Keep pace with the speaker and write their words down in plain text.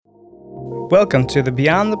Welcome to the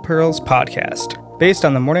Beyond the Pearls podcast, based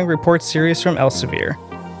on the Morning Report series from Elsevier.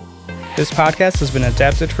 This podcast has been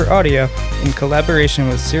adapted for audio in collaboration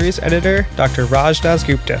with series editor Dr. Raj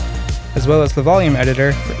Dasgupta, as well as the volume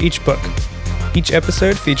editor for each book. Each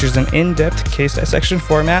episode features an in-depth case dissection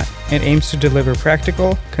format and aims to deliver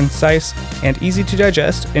practical, concise, and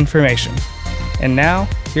easy-to-digest information. And now,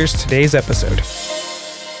 here's today's episode.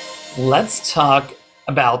 Let's talk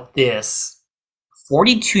about this.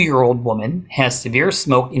 42-year-old woman has severe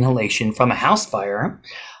smoke inhalation from a house fire.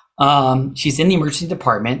 She's in the emergency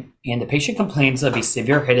department, and the patient complains of a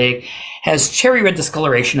severe headache, has cherry red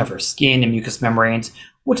discoloration of her skin and mucous membranes.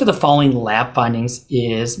 Which of the following lab findings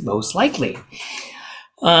is most likely?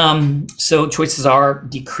 So choices are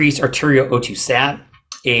decreased arterial O2 sat,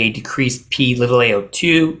 a decreased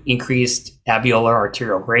P-little-a-O2, increased alveolar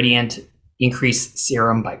arterial gradient, increased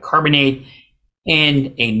serum bicarbonate,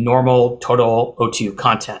 and a normal total O2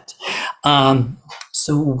 content.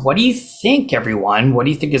 So what do you think, everyone? What do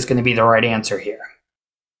you think is going to be the right answer here?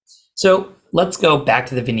 So let's go back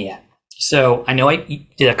to the vignette. So I know I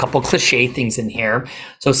did a couple cliche things in here.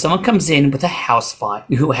 So someone comes in with a house fire,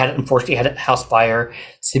 who unfortunately had a house fire,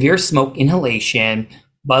 severe smoke inhalation,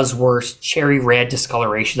 buzzworst, cherry red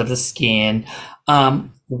discoloration of the skin.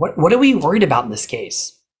 What are we worried about in this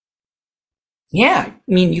case? Yeah, I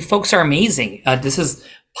mean, you folks are amazing. This is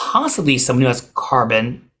possibly someone who has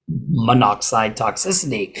carbon monoxide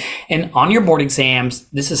toxicity. And on your board exams,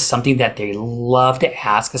 this is something that they love to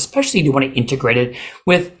ask, especially if you want to integrate it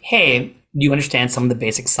with, hey, do you understand some of the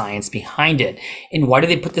basic science behind it? And why do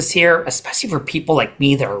they put this here? Especially for people like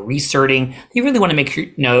me that are researching, they really want to make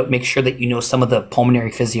sure that you know some of the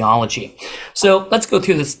pulmonary physiology. So let's go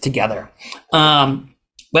through this together.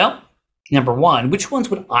 Well, number one, which ones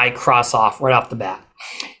would I cross off right off the bat?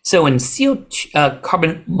 So in CO2,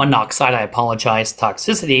 carbon monoxide,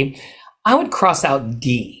 toxicity, I would cross out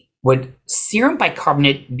D. Would serum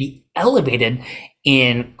bicarbonate be elevated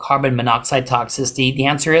in carbon monoxide toxicity? The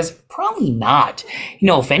answer is probably not.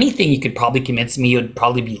 If anything, you could probably convince me it would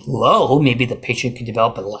probably be low. Maybe the patient could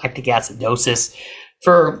develop a lactic acidosis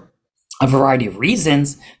for a variety of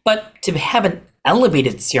reasons. But to have an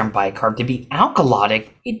elevated serum bicarb, to be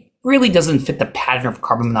alkalotic, it really doesn't fit the pattern of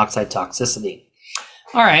carbon monoxide toxicity.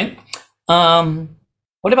 All right.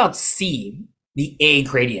 What about C, the A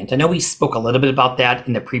gradient? I know we spoke a little bit about that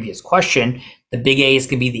in the previous question. The big A is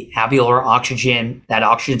going to be the alveolar oxygen. That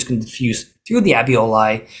oxygen is going to diffuse through the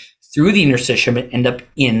alveoli, through the interstitium, and end up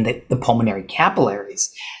in the pulmonary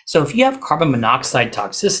capillaries. So if you have carbon monoxide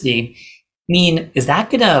toxicity, is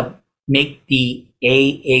that going to make the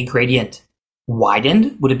A gradient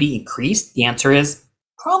widened? Would it be increased? The answer is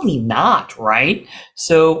probably not, right?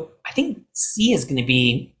 So I think C is going to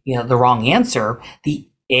be, the wrong answer. The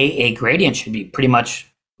A gradient should be pretty much,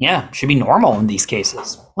 should be normal in these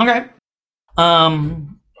cases. Okay.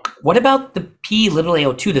 What about the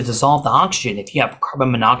P-little-a-O2 to dissolve the oxygen if you have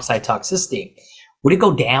carbon monoxide toxicity? Would it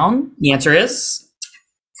go down? The answer is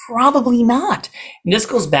probably not. And this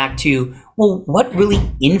goes back to, what really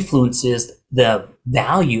influences the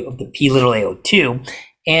value of the P-little-a-O2?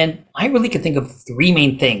 And I really could think of three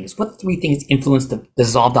main things. What three things influence the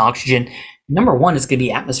dissolved oxygen? Number one is going to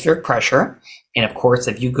be atmospheric pressure. And of course,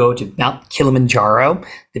 if you go to Mount Kilimanjaro,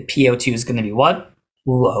 the PO2 is going to be what?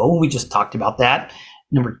 Low. We just talked about that.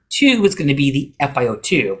 Number two is going to be the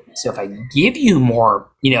FiO2. So if I give you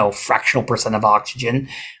more, fractional percent of oxygen,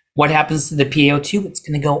 what happens to the PO2? It's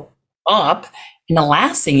going to go up. And the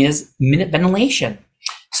last thing is minute ventilation.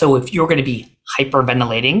 So if you're going to be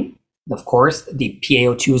hyperventilating, of course, the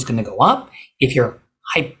PaO2 is going to go up. If you're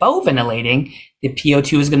hypoventilating, the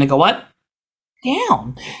PO2 is going to go up,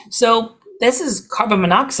 down. So this is carbon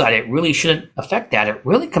monoxide. It really shouldn't affect that. It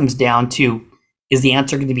really comes down to, is the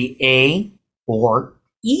answer going to be A or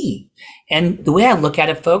E? And the way I look at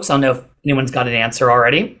it, folks, I don't know if anyone's got an answer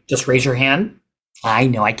already. Just raise your hand. I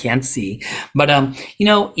know I can't see. But,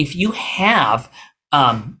 if you have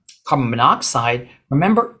carbon monoxide,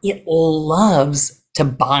 remember, it loves to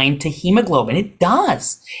bind to hemoglobin. It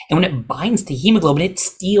does. And when it binds to hemoglobin, it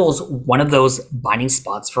steals one of those binding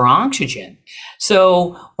spots for oxygen.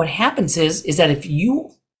 So what happens is that if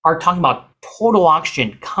you are talking about total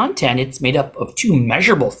oxygen content, it's made up of two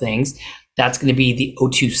measurable things. That's going to be the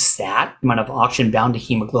O2 sat, amount of oxygen bound to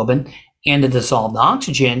hemoglobin, and the dissolved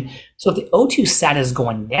oxygen. So if the O2 sat is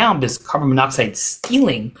going down because carbon monoxide is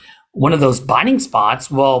stealing one of those binding spots,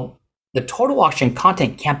 the total oxygen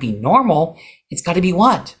content can't be normal. It's got to be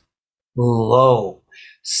what? Low.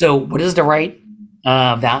 So what is the right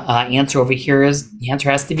answer over here is? The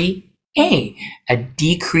answer has to be A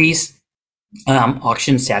decreased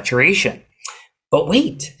oxygen saturation. But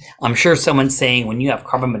wait, I'm sure someone's saying when you have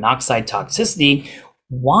carbon monoxide toxicity,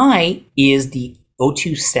 why is the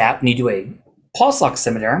O2 sat, when you do a pulse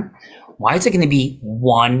oximeter, why is it going to be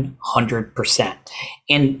 100%?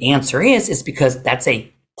 And the answer is because that's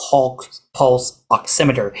a pulse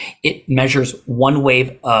oximeter. It measures one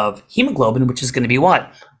wave of hemoglobin, which is going to be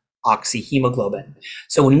what? Oxyhemoglobin.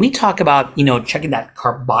 So when we talk about, checking that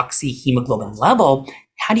carboxyhemoglobin level,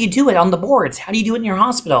 how do you do it on the boards? How do you do it in your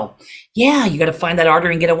hospital? Yeah, you got to find that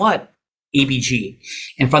artery and get a what? ABG.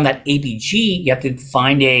 And from that ABG, you have to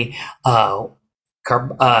find a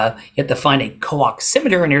co-oximeter,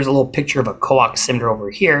 and there's a little picture of a co-oximeter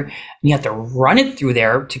over here, and you have to run it through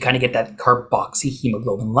there to kind of get that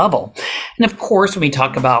carboxyhemoglobin level. And of course, when we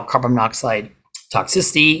talk about carbon monoxide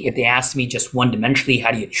toxicity, if they ask me just one-dimensionally,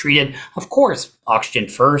 how do you treat it? Of course, oxygen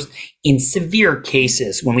first. In severe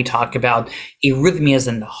cases, when we talk about arrhythmias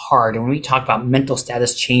in the heart, and when we talk about mental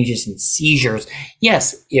status changes and seizures,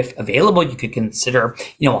 yes, if available, you could consider,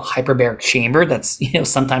 a hyperbaric chamber. That's,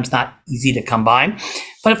 sometimes not easy to come by.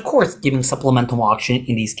 But of course, giving supplemental oxygen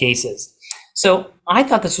in these cases. So I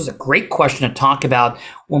thought this was a great question to talk about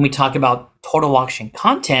when we talk about total oxygen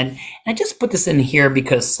content. And I just put this in here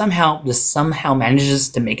because this manages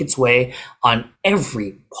to make its way on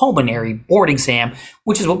every pulmonary board exam,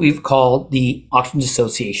 which is what we've called the oxygen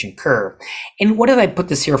dissociation curve. And what did I put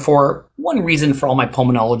this here for? One reason for all my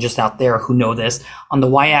pulmonologists out there who know this, on the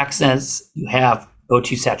y-axis, you have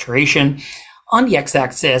O2 saturation. On the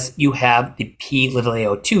x-axis, you have the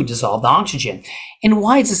P(a)O2, dissolved oxygen. And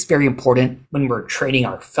why is this very important when we're training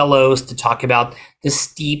our fellows to talk about the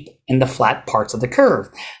steep and the flat parts of the curve?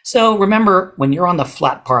 So remember, when you're on the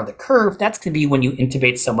flat part of the curve, that's going to be when you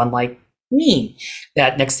intubate someone like me.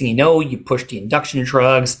 That next thing you know, you push the induction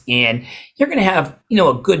drugs, and you're going to have,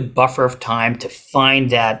 a good buffer of time to find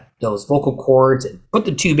those vocal cords and put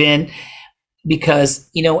the tube in. Because,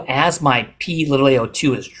 as my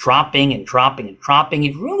P(a)O2 is dropping and dropping and dropping,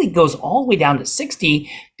 it really goes all the way down to 60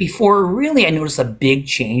 before really I notice a big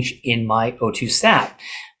change in my O2 sat.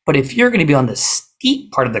 But if you're going to be on the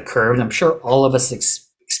steep part of the curve, and I'm sure all of us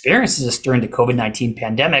experienced this during the COVID-19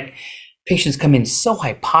 pandemic, patients come in so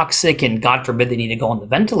hypoxic and God forbid they need to go on the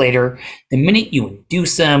ventilator. The minute you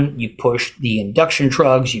induce them, you push the induction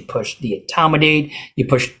drugs, you push the etomidate, you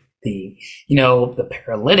push the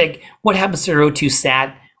paralytic, what happens to their O2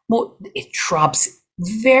 sat? Well, it drops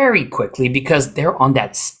very quickly because they're on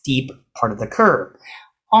that steep part of the curve.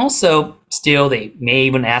 Also, still, they may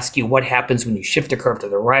even ask you what happens when you shift the curve to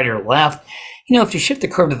the right or left. If you shift the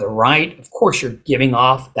curve to the right, of course, you're giving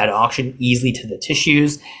off that oxygen easily to the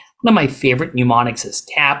tissues. One of my favorite mnemonics is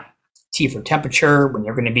TAP, T for temperature. When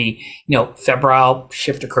you're going to be, febrile,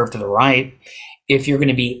 shift the curve to the right. If you're going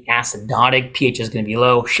to be acidotic, pH is going to be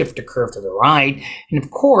low, shift the curve to the right. And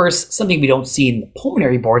of course, something we don't see in the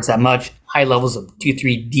pulmonary boards that much, high levels of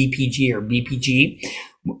 2,3 DPG or BPG,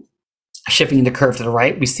 shifting the curve to the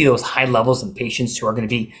right. We see those high levels in patients who are going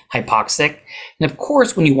to be hypoxic. And of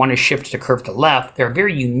course, when you want to shift the curve to left, there are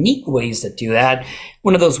very unique ways to do that.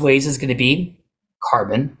 One of those ways is going to be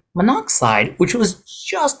carbon monoxide, which was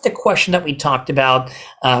just the question that we talked about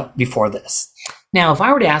before this. Now, if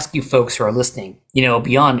I were to ask you folks who are listening,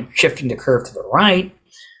 beyond shifting the curve to the right,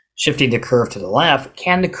 shifting the curve to the left,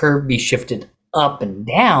 can the curve be shifted up and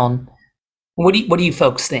down? What do you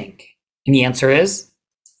folks think? And the answer is,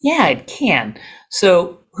 yeah, it can.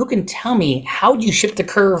 So who can tell me, how do you shift the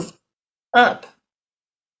curve up?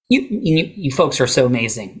 You folks are so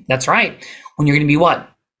amazing. That's right. When you're going to be what?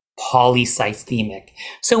 Polycythemic.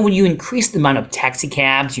 So when you increase the amount of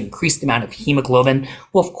taxicabs, you increase the amount of hemoglobin,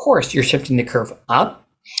 well, of course, you're shifting the curve up.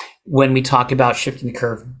 When we talk about shifting the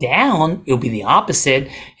curve down, it'll be the opposite.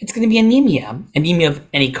 It's going to be anemia of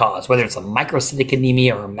any cause, whether it's a microcytic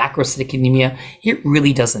anemia or a macrocytic anemia, it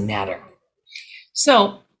really doesn't matter.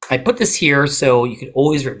 So I put this here so you could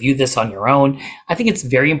always review this on your own. I think it's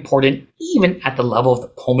very important, even at the level of the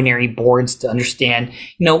pulmonary boards, to understand,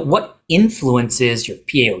 what influences your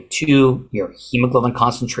PaO2, your hemoglobin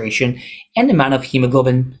concentration, and the amount of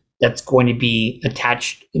hemoglobin that's going to be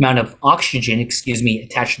attached, the amount of oxygen,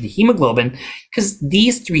 attached to the hemoglobin, because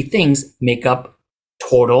these three things make up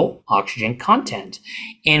total oxygen content.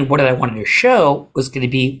 And what I wanted to show was going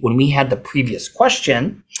to be, when we had the previous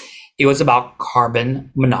question, it was about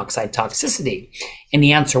carbon monoxide toxicity. And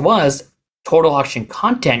the answer was total oxygen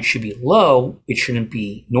content should be low. It shouldn't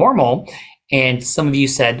be normal. And some of you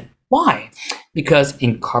said, why? Because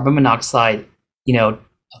in carbon monoxide,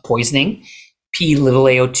 poisoning,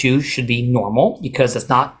 P(a)O2 should be normal because it's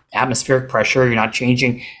not atmospheric pressure. You're not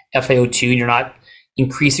changing FaO2. You're not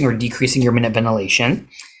increasing or decreasing your minute ventilation.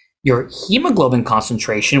 Your hemoglobin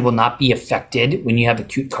concentration will not be affected when you have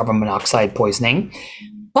acute carbon monoxide poisoning,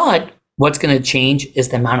 but what's going to change is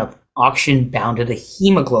the amount of oxygen bound to the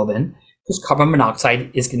hemoglobin, because carbon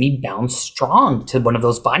monoxide is going to be bound strong to one of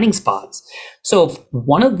those binding spots. So if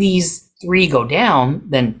one of these three go down,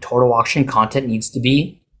 then total oxygen content needs to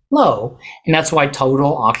be low, and that's why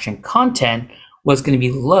total oxygen content was going to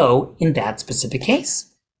be low in that specific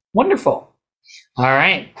case. Wonderful. All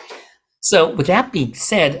right. So with that being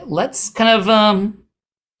said, let's kind of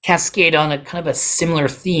cascade on a kind of a similar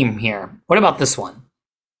theme here. What about this one?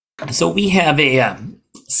 So we have a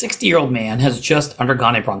 60-year-old man has just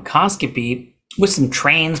undergone a bronchoscopy with some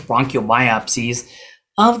bronchial biopsies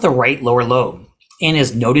of the right lower lobe and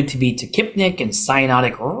is noted to be tachypnic and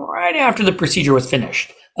cyanotic right after the procedure was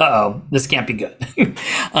finished. Uh-oh, this can't be good.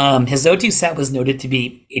 His O2 sat was noted to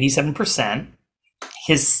be 87%.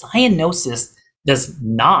 His cyanosis does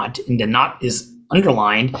not, and the not is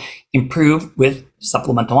underlined, improve with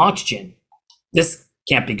supplemental oxygen. This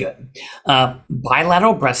can't be good.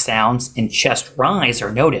 Bilateral breath sounds and chest rise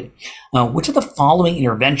are noted. Which of the following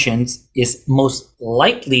interventions is most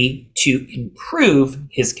likely to improve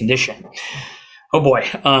his condition? Oh boy.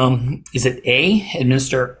 Is it A,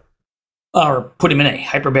 administer or put him in a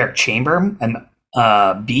hyperbaric chamber,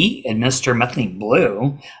 and B, administer methylene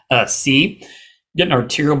blue, C, get an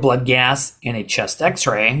arterial blood gas and a chest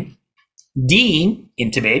x-ray, D,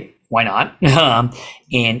 intubate, why not,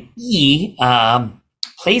 and E,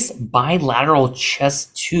 place bilateral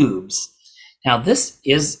chest tubes. Now this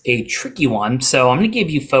is a tricky one, so I'm going to give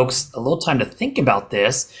you folks a little time to think about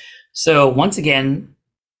this. So once again,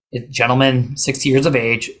 a gentleman, 60 years of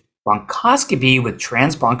age, bronchoscopy with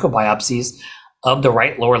transbronchial biopsies of the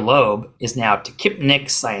right lower lobe, is now tachypnic,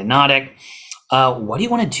 cyanotic. What do you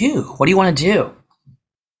want to do? What do you want to do?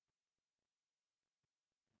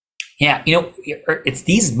 Yeah, it's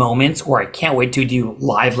these moments where I can't wait to do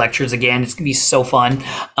live lectures again. It's going to be so fun.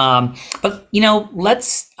 But,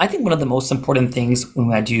 I think one of the most important things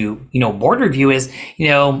when I do, board review is,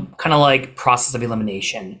 kind of like process of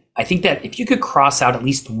elimination. I think that if you could cross out at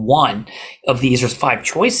least one of these, there's 5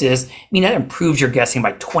 choices, that improves your guessing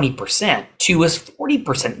by 20%. 2 is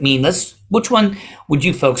 40%. Which one would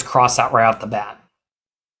you folks cross out right off the bat?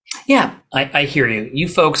 Yeah, I hear you. You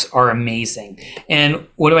folks are amazing. And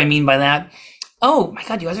what do I mean by that? Oh my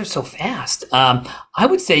God, you guys are so fast. I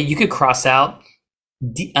would say you could cross out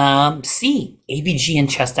C, ABG and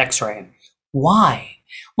chest x-ray. Why?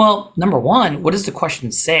 Well, number one, what does the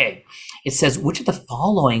question say? It says, which of the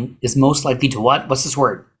following is most likely to what? What's this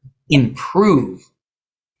word? Improve.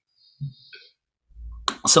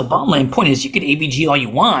 So bottom line point is you could ABG all you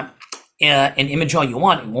want, and image all you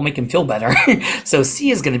want, it won't make him feel better. So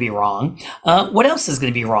C is going to be wrong. What else is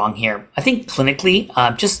going to be wrong here? I think clinically,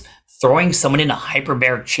 just throwing someone in a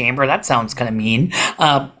hyperbaric chamber, that sounds kind of mean.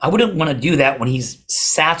 I wouldn't want to do that when his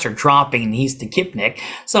sats are dropping and he's tachypnic.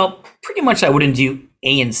 So pretty much I wouldn't do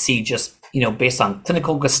A and C just, based on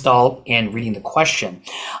clinical gestalt and reading the question.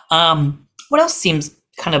 What else seems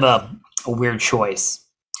kind of a weird choice?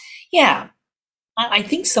 Yeah, I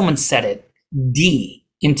think someone said it. D,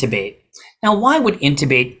 intubate. Now, why would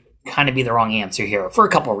intubate kind of be the wrong answer here? For a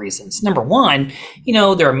couple of reasons. Number one,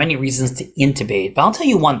 there are many reasons to intubate, but I'll tell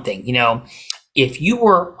you one thing, if you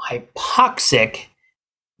were hypoxic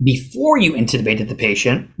before you intubated the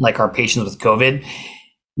patient, like our patients with COVID,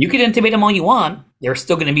 you could intubate them all you want. They're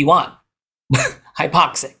still going to be what?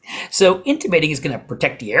 Hypoxic. So intubating is going to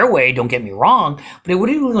protect the airway, don't get me wrong, but it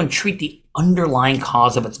wouldn't really going to treat the underlying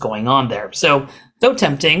cause of what's going on there. So though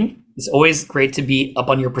tempting, it's always great to be up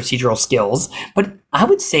on your procedural skills, but I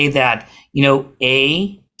would say that,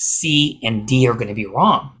 A, C, and D are going to be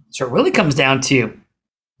wrong. So it really comes down to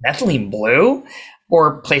methylene blue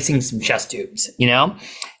or placing some chest tubes, and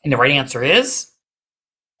the right answer is,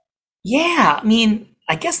 yeah,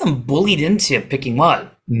 I guess I'm bullied into picking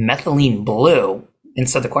what? Methylene blue. And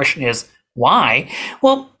so the question is, why?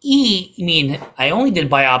 Well, E, I only did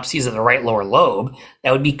biopsies of the right lower lobe.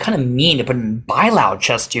 That would be kind of mean to put in bilateral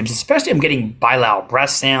chest tubes, especially if I'm getting bilateral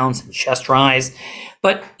breath sounds and chest rise.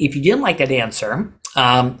 But if you didn't like that answer,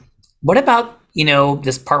 what about,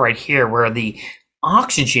 this part right here where the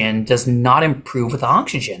oxygen does not improve with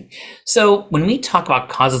oxygen? So when we talk about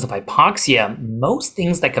causes of hypoxia, most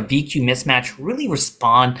things like a VQ mismatch really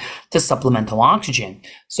respond to supplemental oxygen.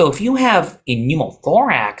 So if you have a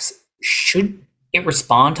pneumothorax, should it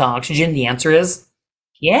respond to oxygen? The answer is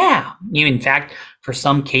yeah. In fact, for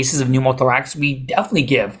some cases of pneumothorax, we definitely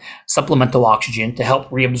give supplemental oxygen to help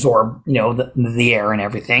reabsorb, the air and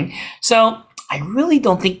everything. So I really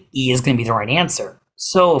don't think E is going to be the right answer.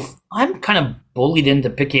 So if I'm kind of bullied into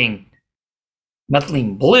picking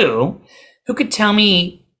methylene blue. Who could tell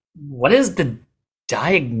me what is the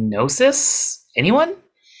diagnosis? Anyone?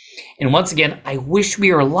 And once again, I wish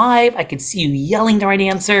we were live. I could see you yelling the right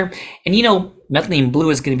answer. And methylene blue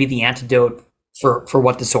is going to be the antidote for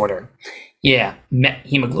what disorder? Yeah,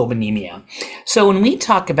 methemoglobinemia. So when we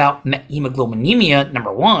talk about methemoglobinemia,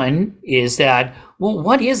 number one is that, well,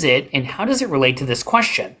 what is it and how does it relate to this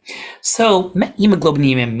question? So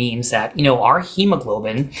methemoglobinemia means that, our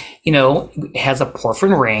hemoglobin, has a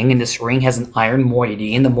porphyrin ring, and this ring has an iron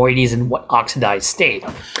moiety, and the moiety is in what oxidized state?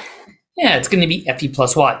 Yeah, it's going to be Fe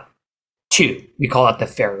plus what? 2. We call it the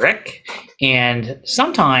ferric. And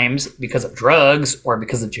sometimes because of drugs or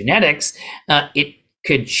because of genetics, it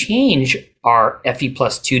could change our Fe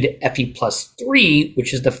plus 2 to Fe plus 3,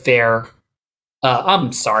 which is the fair.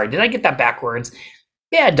 I'm sorry, did I get that backwards?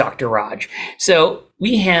 Yeah, Dr. Raj. So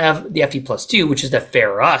we have the Fe plus 2, which is the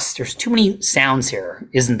ferrous. There's too many sounds here,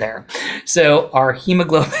 isn't there? So our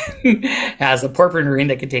hemoglobin has a porphyrin ring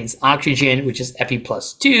that contains oxygen, which is Fe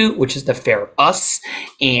plus 2, which is the ferrous.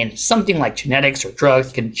 And something like genetics or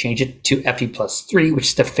drugs can change it to Fe plus 3, which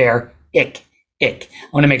is the ferric. I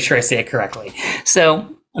want to make sure I say it correctly.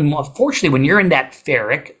 So unfortunately, when you're in that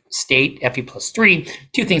ferric state, Fe plus 3,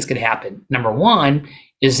 two things could happen. Number one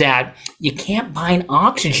is that you can't bind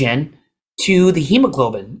oxygen to the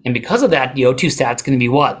hemoglobin. And because of that, the O2 stat's going to be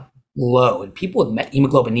what? Low. And people with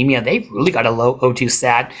hemoglobinemia, they've really got a low O2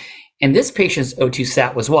 stat. And this patient's O2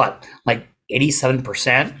 stat was what? Like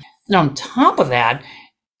 87%. And on top of that,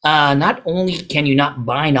 not only can you not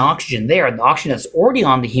bind oxygen there, the oxygen that's already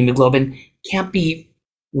on the hemoglobin can't be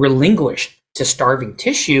relinquished to starving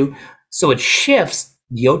tissue. So it shifts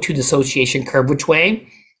the O2 dissociation curve which way?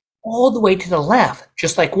 All the way to the left,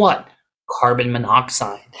 just like what? Carbon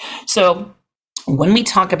monoxide. So when we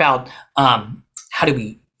talk about how do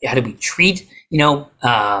we treat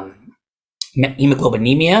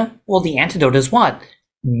hemoglobinemia, well, the antidote is what?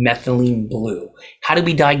 Methylene blue. How do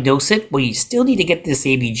we diagnose it? Well, you still need to get this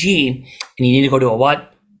ABG, and you need to go to a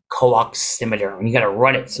what? Co-oximeter, and you got to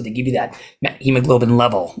run it so they give you that hemoglobin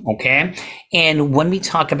level. Okay. And when we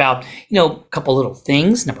talk about a couple little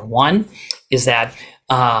things, number one is that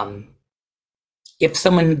if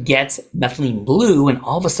someone gets methylene blue and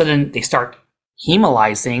all of a sudden they start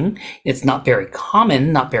hemolyzing, it's not very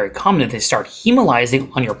common if they start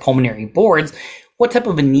hemolyzing on your pulmonary boards. What type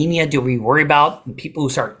of anemia do we worry about in people who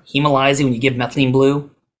start hemolyzing when you give methylene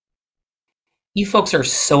blue? You folks are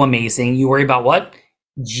so amazing. You worry about what?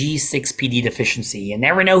 G6PD deficiency. You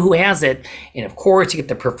never know who has it. And of course, you get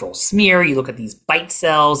the peripheral smear. You look at these bite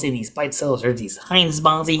cells, and these bite cells are these Heinz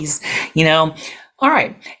bodies, All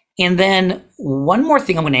right. And then one more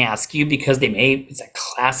thing I'm going to ask you, because it's a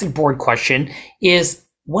classic board question, is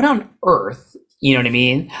what on earth, you know what I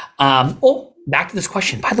mean? Back to this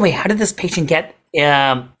question. By the way, how did this patient get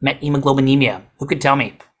methemoglobinemia? Who could tell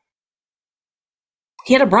me?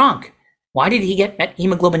 He had a bronch. Why did he get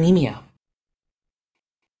methemoglobinemia?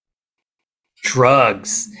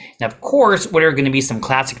 Drugs. And of course, what are going to be some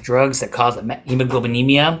classic drugs that cause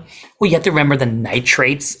hemoglobinemia? Well, you have to remember the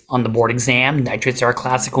nitrates on the board exam. Nitrates are a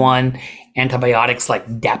classic one. Antibiotics like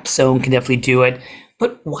Dapsone can definitely do it.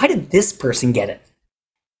 But why did this person get it?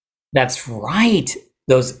 That's right.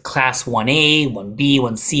 Those class 1A, 1B,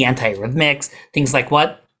 1C antiarrhythmics, things like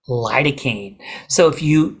what? Lidocaine. So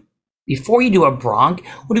before you do a bronch,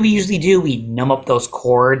 what do we usually do? We numb up those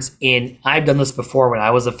cords. And I've done this before when I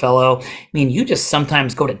was a fellow. You just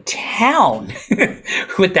sometimes go to town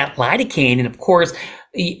with that lidocaine. And of course,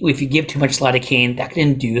 if you give too much lidocaine, that can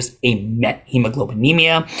induce a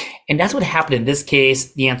methemoglobinemia. And that's what happened in this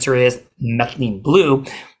case. The answer is methylene blue.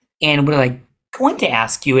 And what I'm going to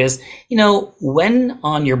ask you is, when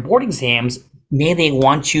on your board exams, may they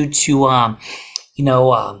want you to,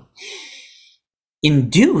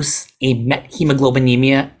 induce a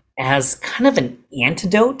methemoglobinemia as kind of an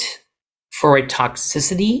antidote for a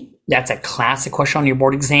toxicity? That's a classic question on your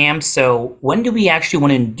board exam. So when do we actually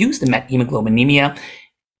want to induce the methemoglobinemia?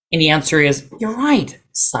 And the answer is, you're right,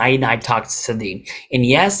 cyanide toxicity. And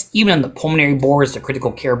yes, even on the pulmonary boards, the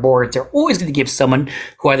critical care boards, they're always going to give someone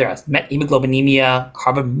who either has methemoglobinemia,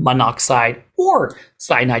 carbon monoxide, or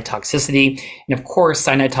cyanide toxicity. And of course,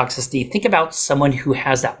 cyanide toxicity, think about someone who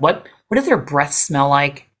has that, what does their breath smell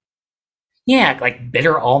like? Yeah, like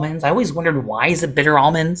bitter almonds. I always wondered, why is it bitter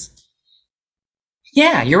almonds?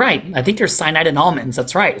 Yeah, you're right. I think there's cyanide in almonds.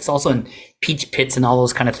 That's right. It's also in peach pits and all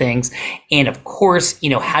those kind of things. And of course,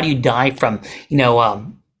 how do you die from,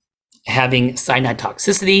 having cyanide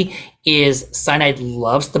toxicity? Is cyanide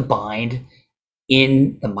loves to bind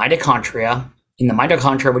in the mitochondria. In the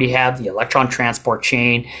mitochondria, what do you have? The electron transport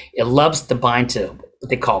chain. It loves to bind to what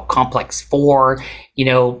they call complex 4,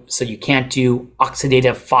 so you can't do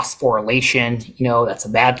oxidative phosphorylation, that's a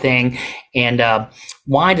bad thing. And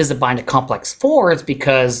why does it bind to complex 4? It's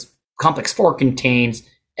because complex 4 contains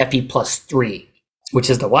Fe+3, which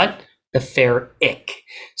is the what? The ferric.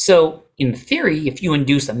 So in theory, if you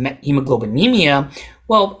induce a hemoglobinemia,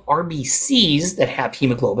 well, RBCs that have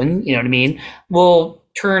hemoglobin, will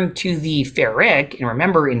turn to the ferric. And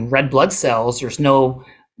remember, in red blood cells, there's no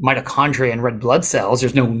mitochondria in red blood cells.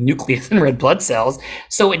 There's no nucleus in red blood cells.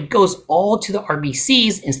 So it goes all to the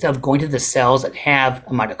RBCs instead of going to the cells that have a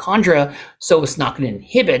mitochondria. So it's not going to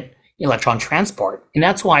inhibit electron transport. And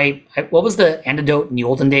that's why, what was the antidote in the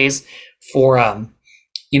olden days for,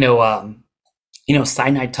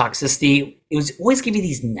 cyanide toxicity? It was always give you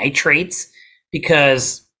these nitrates,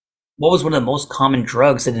 because what was one of the most common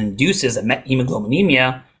drugs that induces a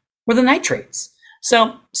hemoglobinemia were the nitrates.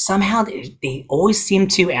 So somehow they always seem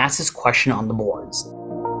to ask this question on the boards.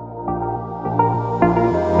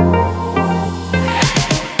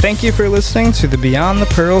 Thank you for listening to the Beyond the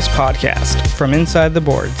Pearls podcast from Inside the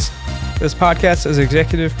Boards. This podcast is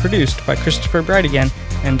executive produced by Christopher Brightigan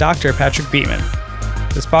and Dr. Patrick Beatman.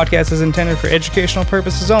 This podcast is intended for educational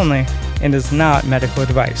purposes only and is not medical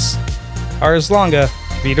advice. Ars longa,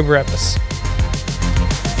 vita brevis.